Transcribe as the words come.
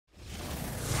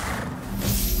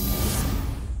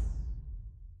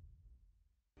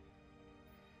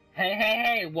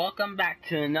Hey, welcome back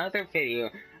to another video.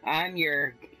 I'm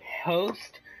your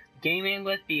host, Gaming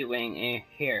with Bwing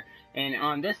here. And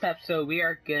on this episode, we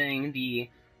are getting the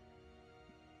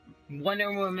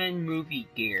Wonder Woman movie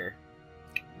gear.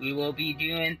 We will be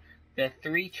doing the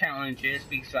 3 challenges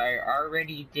because I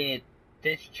already did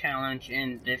this challenge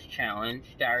and this challenge.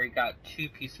 I already got 2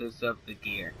 pieces of the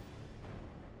gear.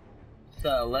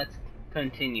 So let's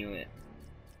continue it.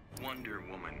 Wonder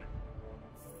Woman.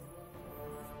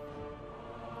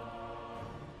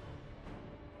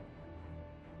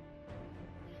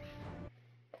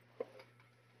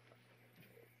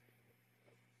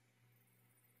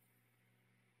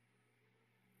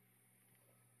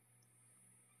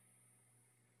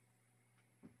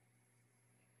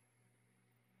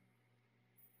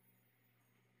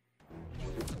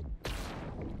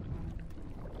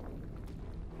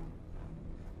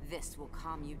 This will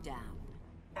calm you down.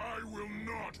 I will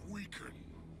not weaken.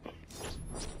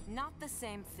 Not the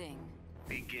same thing.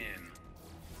 Begin.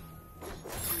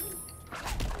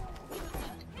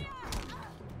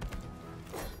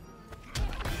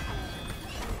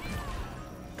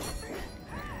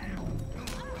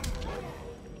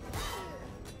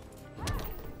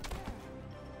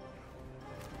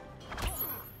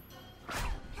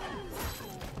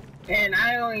 And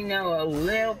I only know a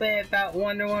little bit about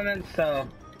Wonder Woman, so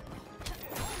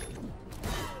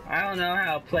I don't know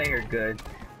how to play her good.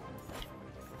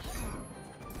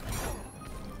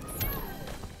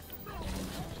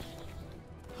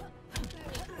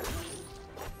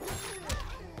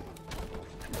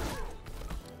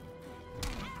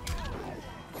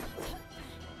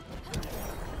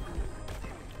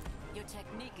 Your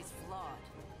technique is flawed.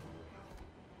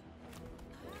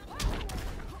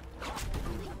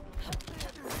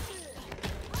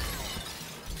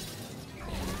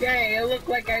 Yay, it looked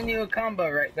like I knew a combo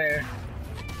right there.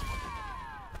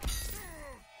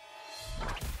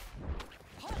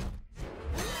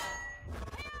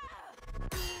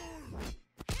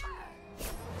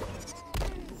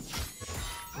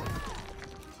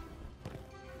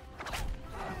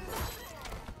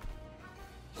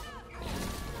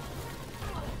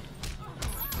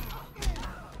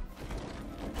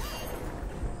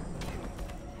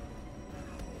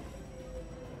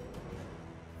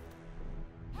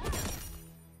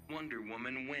 Wonder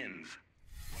Woman wins.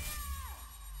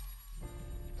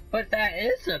 But that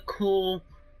is a cool,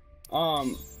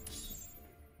 I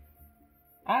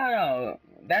don't know,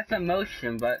 that's a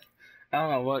motion, but I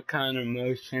don't know what kind of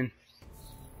motion.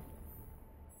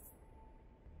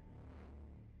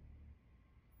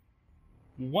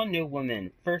 Wonder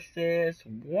Woman versus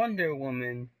Wonder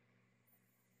Woman.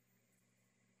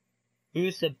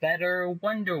 Who's the better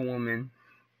Wonder Woman?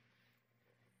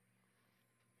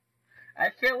 I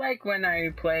feel like when I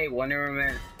play Wonder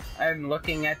Woman, I'm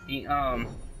looking at the,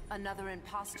 Another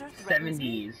imposter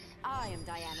 70s. I am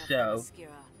Diana So. Obscura.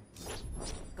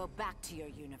 Go back to your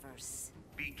universe.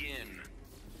 Begin.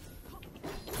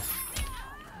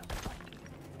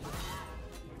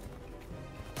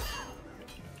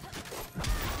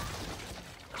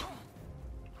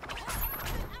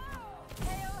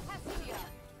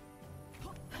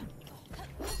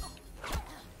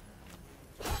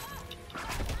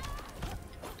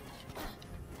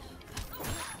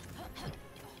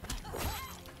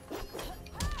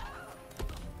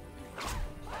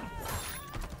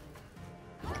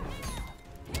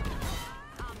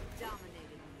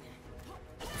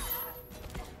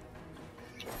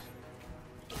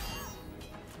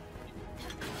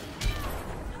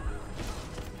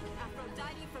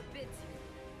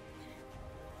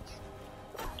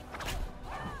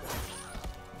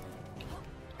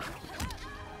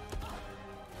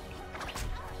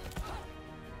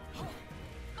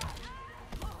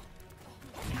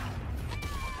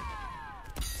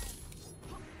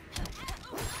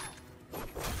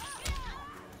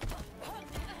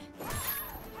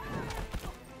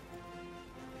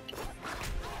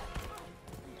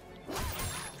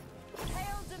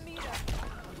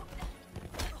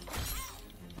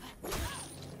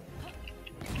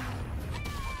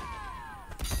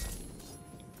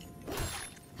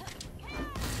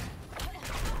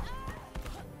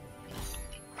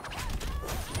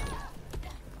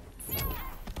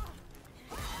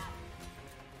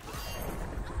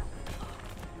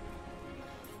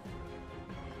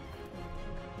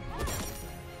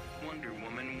 Wonder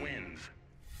Woman wins.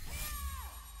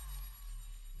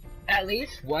 At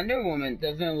least Wonder Woman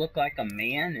doesn't look like a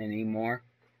man anymore.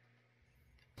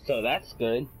 So that's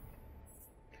good.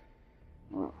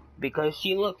 Because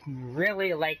she looked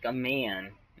really like a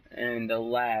man in the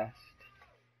last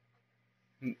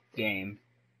game.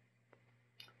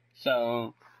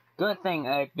 So, Good thing,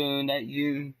 Bwing, that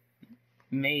you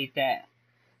made that.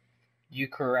 You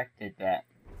corrected that.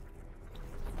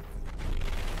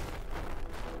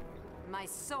 My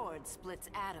sword splits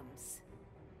atoms.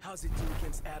 How's it do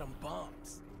against atom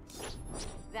bombs?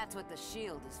 That's what the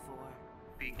shield is for.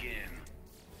 Begin.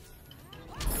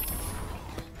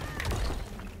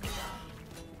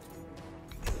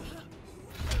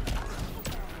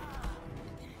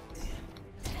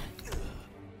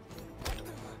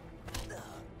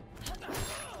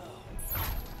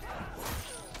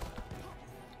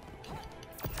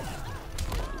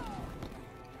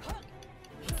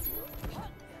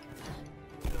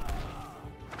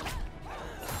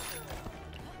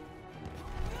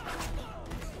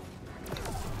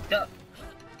 Duck!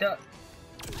 Duck!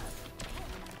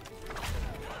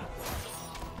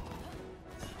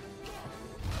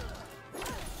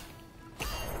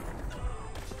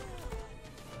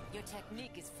 Your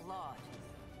technique is flawed.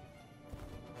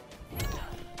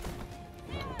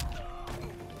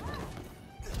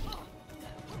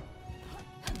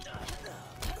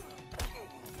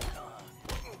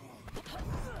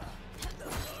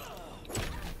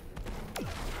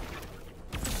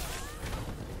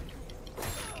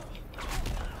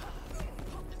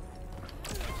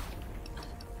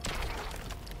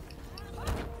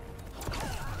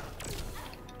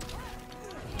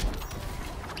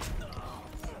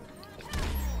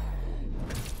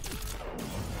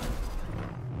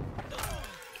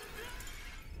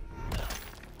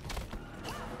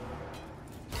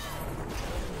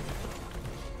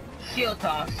 Shield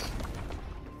toss.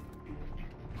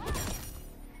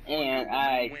 And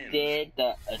I did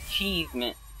the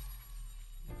achievement.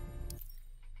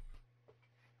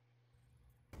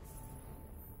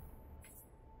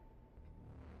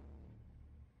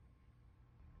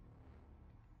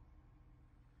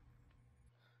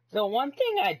 The one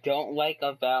thing I don't like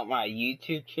about my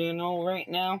YouTube channel right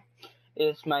now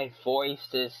is my voice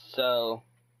is so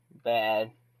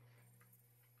bad.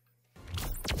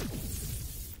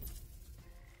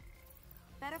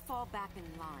 Better fall back in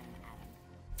line, Adam.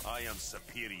 I am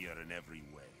superior in every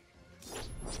way.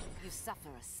 You suffer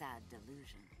a sad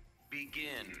delusion.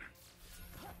 Begin.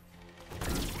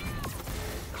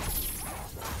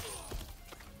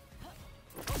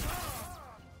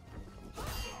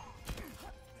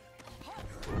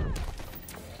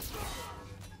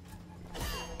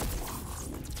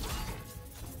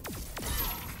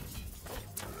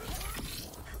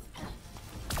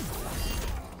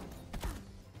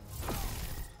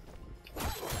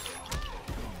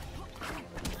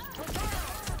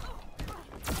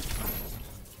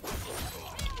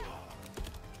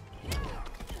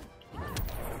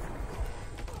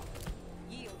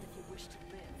 Yield if you wish to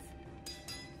live.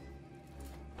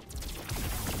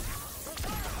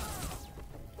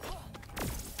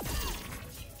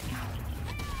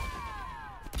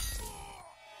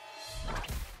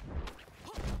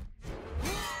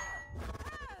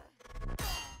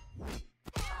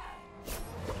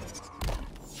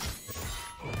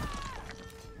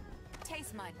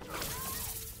 Taste my blood.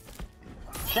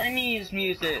 Chinese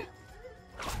music.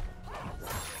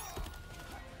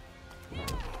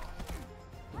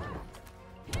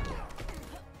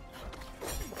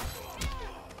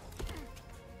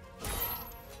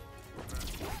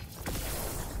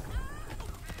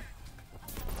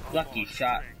 Lucky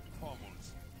shot.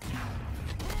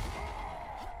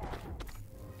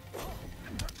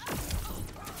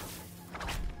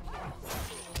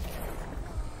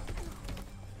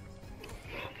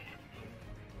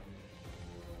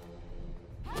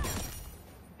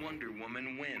 Wonder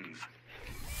Woman wins.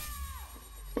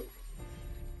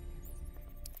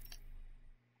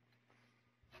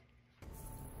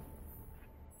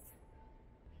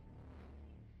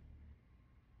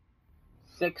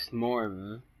 Six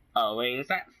more. Oh wait, is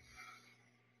that?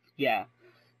 Yeah,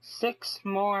 6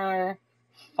 more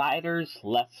fighters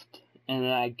left, and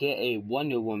I get a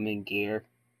Wonder Woman gear.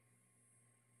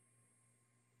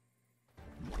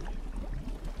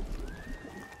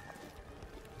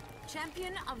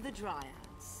 Champion of the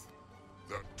Dryads.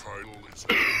 That title is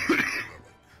irrelevant.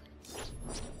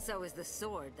 So is the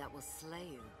sword that will slay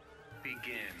you.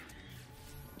 Begin.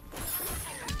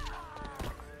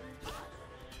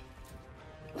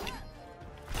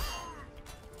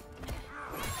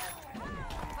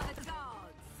 For the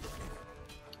gods!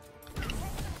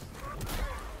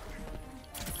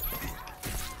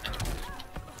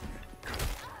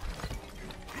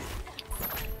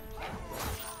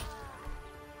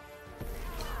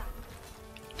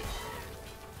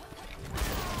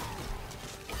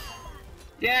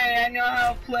 Yay, I know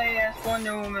how to play as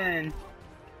Wonder Woman.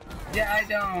 Yeah, I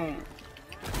don't.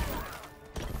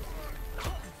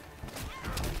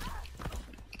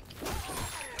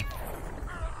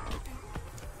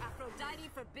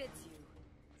 forbids you.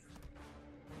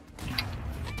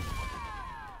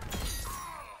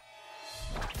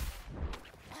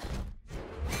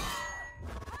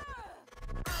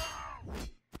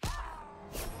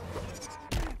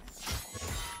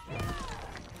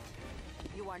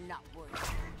 You are not worthy.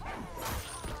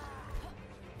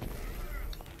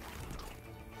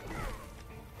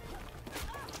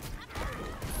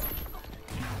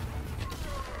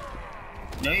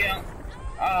 No, you don't.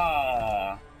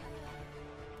 Ah.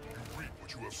 You reap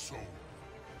what you have sown.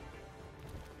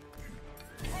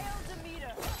 Hail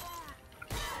Demeter!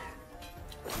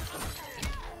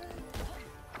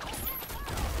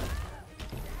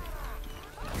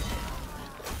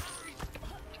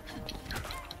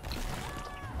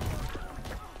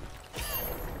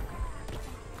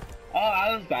 Oh,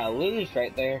 I was about to lose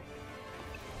right there.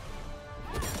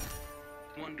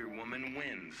 Wonder Woman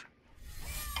wins.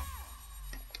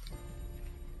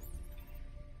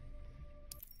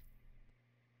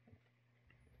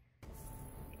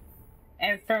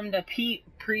 And from the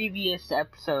previous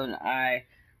episode I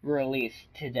released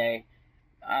today,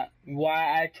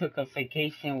 why I took a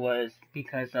vacation was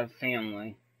because of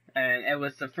family. And it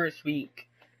was the first week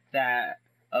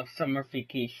of summer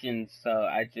vacation, so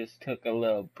I just took a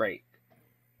little break.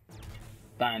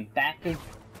 But I'm back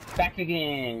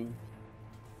again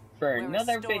for We're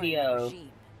another restoring the video.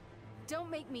 regime.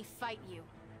 Don't make me fight you.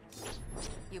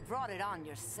 You brought it on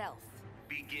yourself.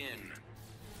 Begin.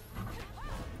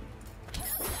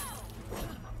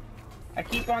 I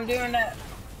keep on doing that.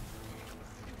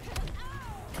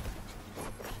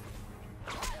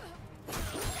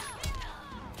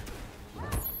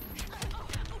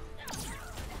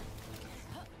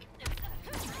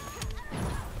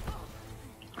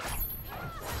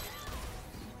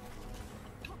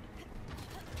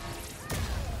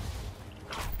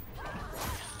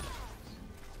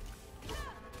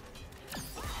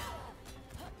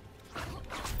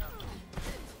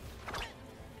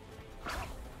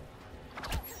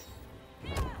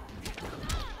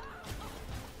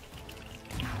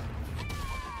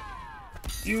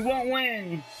 You won't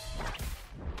win.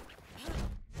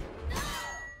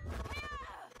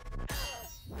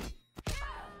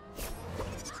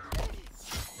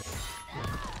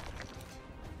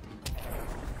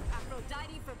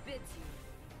 Aphrodite forbids you.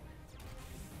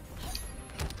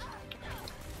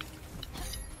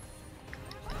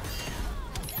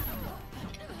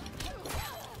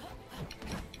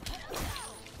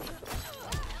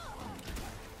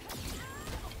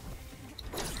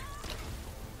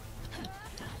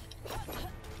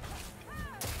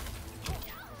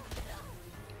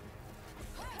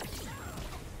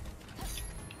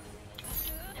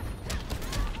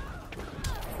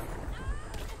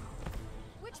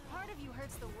 Which part of you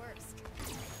hurts the worst?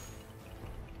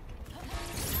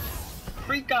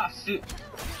 Freak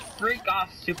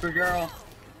off, Supergirl.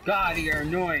 God, you're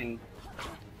annoying.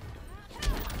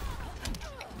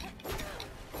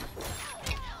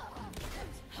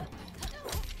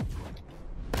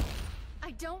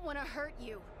 I don't want to hurt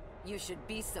you. You should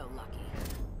be so lucky.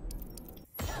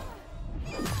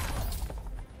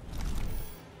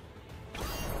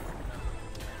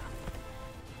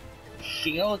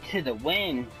 Shield to the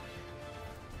wind.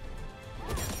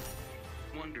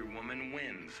 Wonder Woman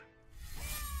wins.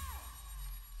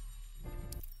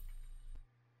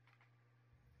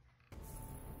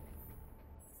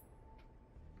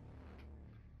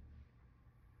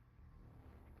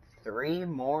 Three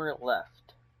more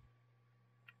left.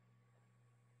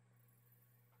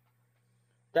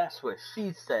 That's what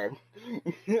she said.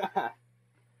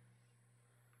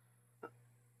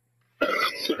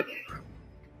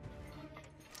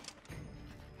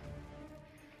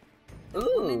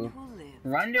 Ooh,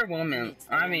 Wonder Woman.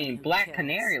 I mean, Black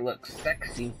Canary looks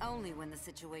sexy. Only when the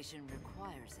situation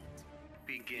requires it.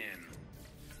 Begin.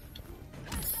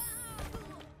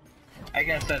 I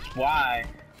guess that's why.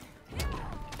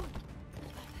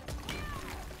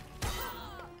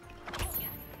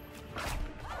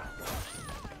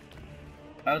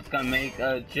 I was gonna make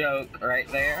a joke right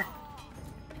there.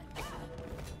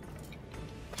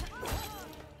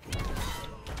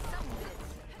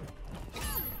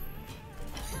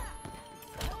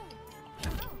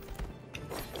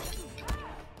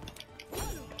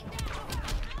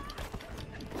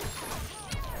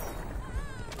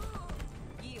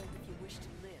 Yield if you wish to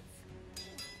live.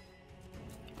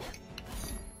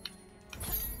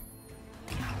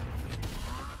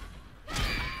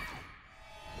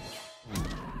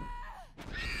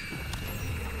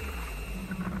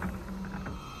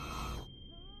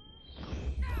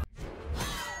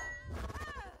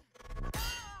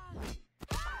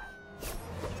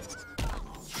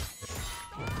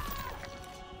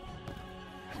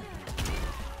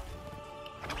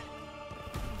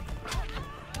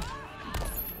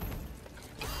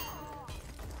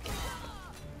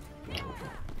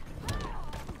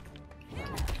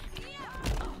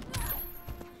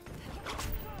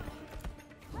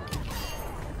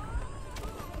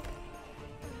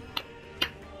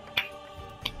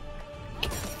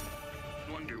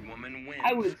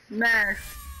 I would smash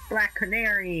Black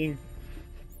Canary.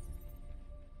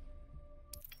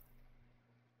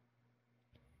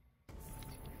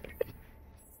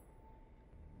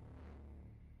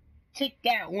 Take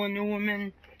that, Wonder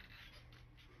Woman.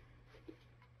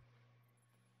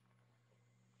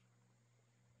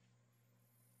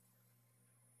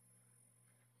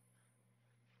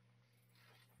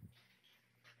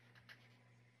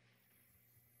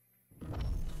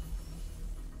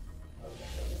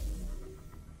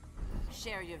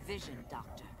 Share your vision,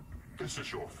 Doctor. This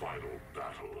is your final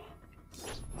battle.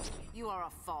 You are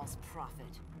a false prophet.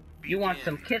 You want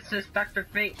some kisses, Dr.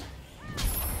 Fate?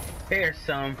 Here's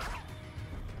some.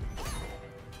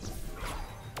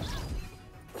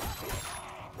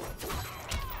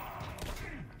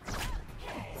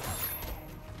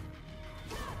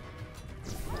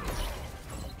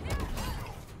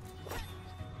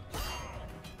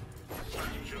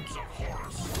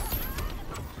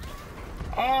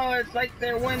 Oh, it's like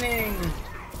they're winning.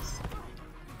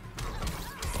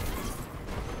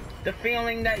 The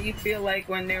feeling that you feel like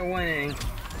when they're winning.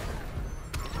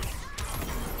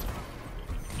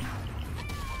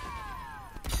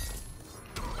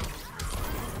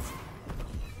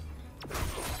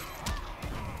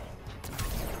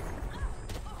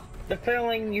 The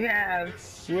feeling you have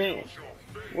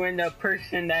when the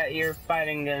person that you're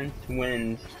fighting against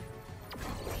wins.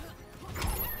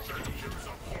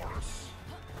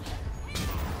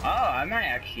 Oh, I might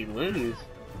actually lose.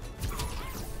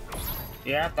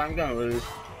 Yep, I'm gonna lose.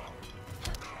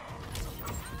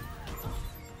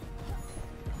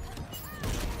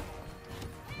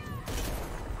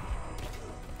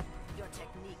 Your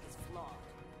technique is flawed.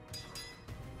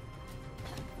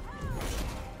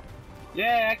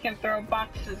 Yeah, I can throw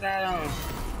boxes at them.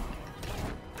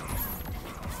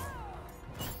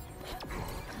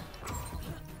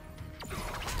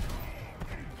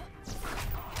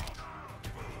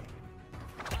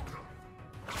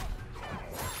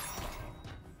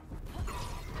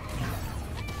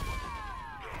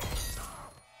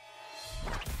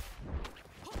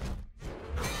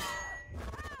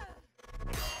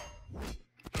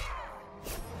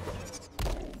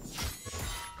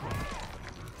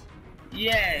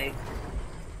 Yay!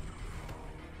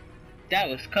 That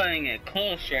was cutting it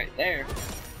close right there.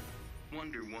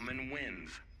 Wonder Woman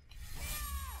wins.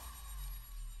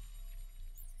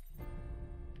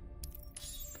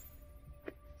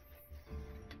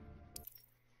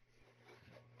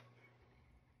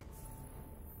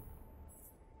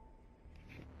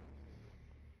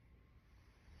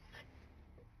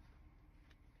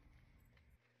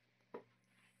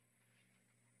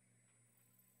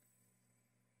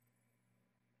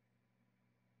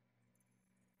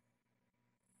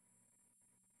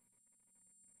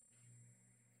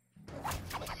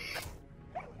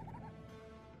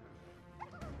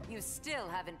 You still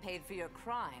haven't paid for your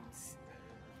crimes.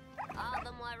 All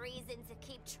the more reason to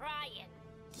keep trying.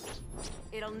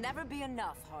 It'll never be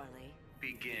enough, Harley.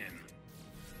 Begin.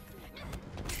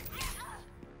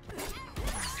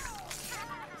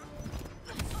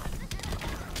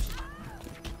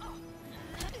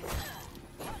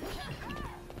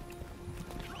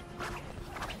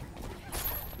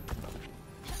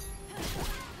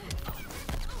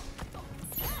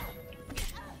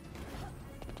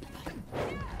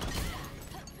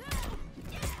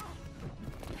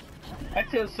 I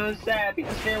feel so sad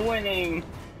because they're winning.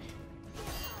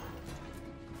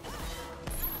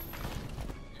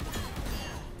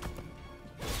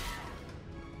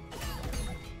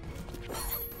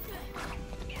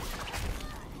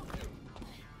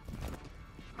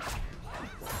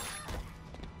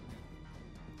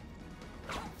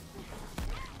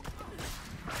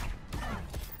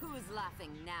 Who's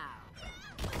laughing now?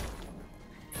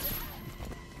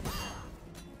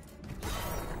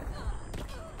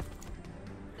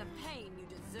 The pain you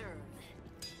deserve.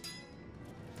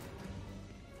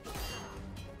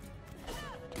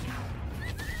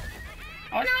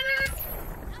 Oh no!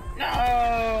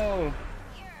 No!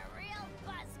 You're a real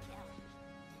buzzkill.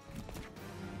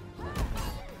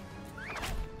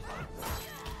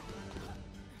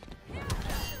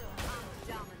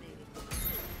 Dominated.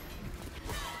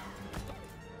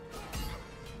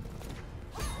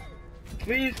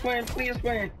 Please win! Please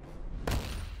win!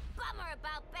 Bummer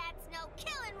about Bat's no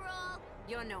killing rule.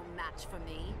 You're no match for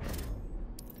me.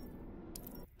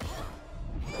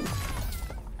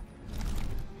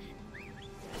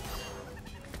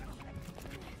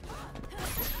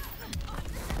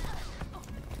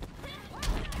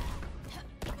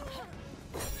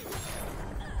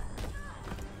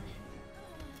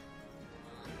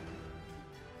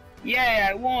 Yay!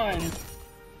 I won!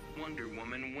 Wonder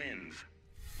Woman wins.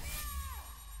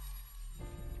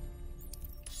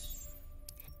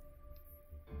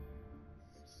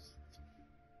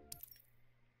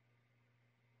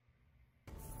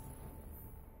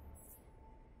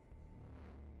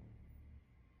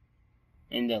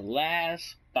 in the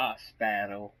last boss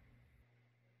battle.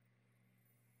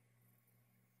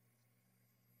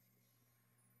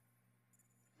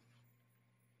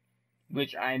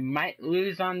 Which I might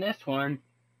lose on this one.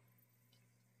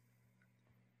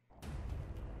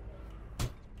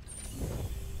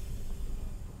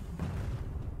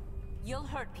 You'll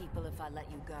hurt people if I let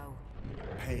you go.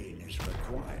 Pain is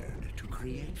required to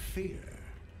create fear.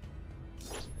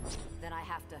 Then I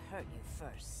have to hurt you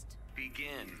first.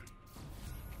 Begin.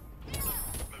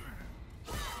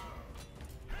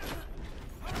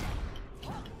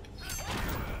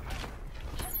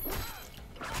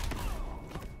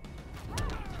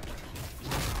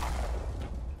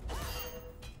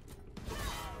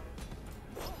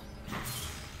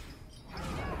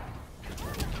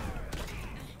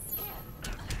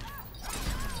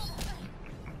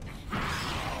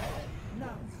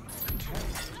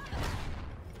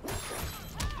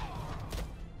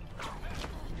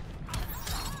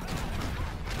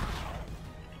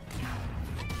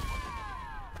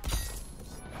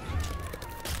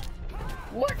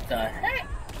 What the heck?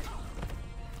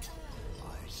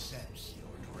 I sense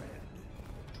your dread.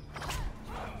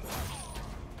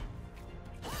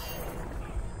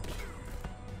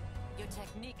 Your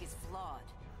technique is flawed.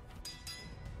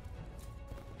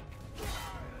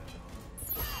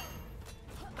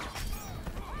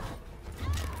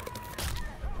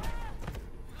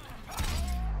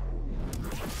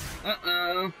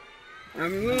 Uh-oh.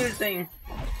 I'm losing.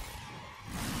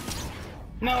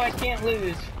 No, I can't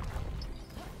lose.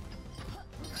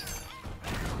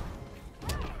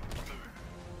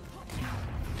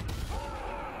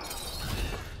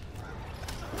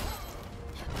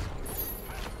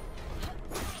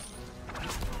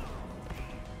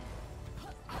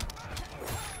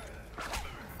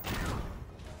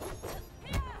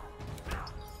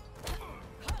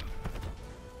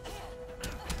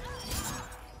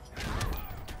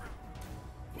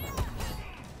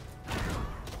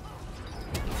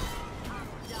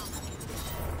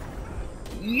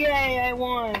 Yay, I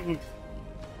won!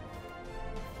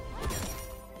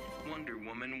 Wonder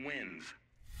Woman wins.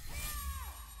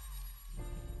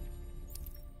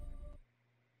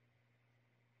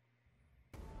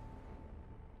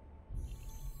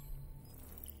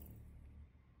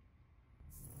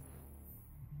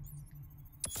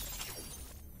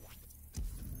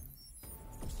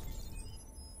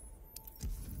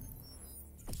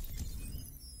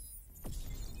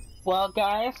 Well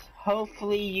guys,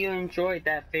 hopefully you enjoyed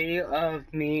that video of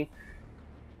me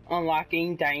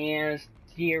unlocking Diana's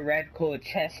theoretical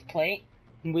chest plate.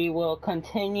 We will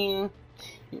continue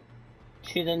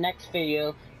to the next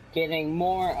video getting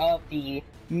more of the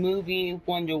movie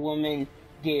Wonder Woman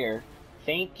gear.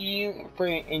 Thank you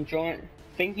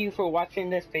for watching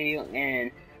this video,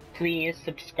 and please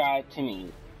subscribe to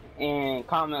me and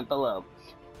comment below.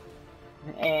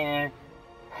 And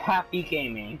happy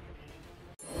gaming.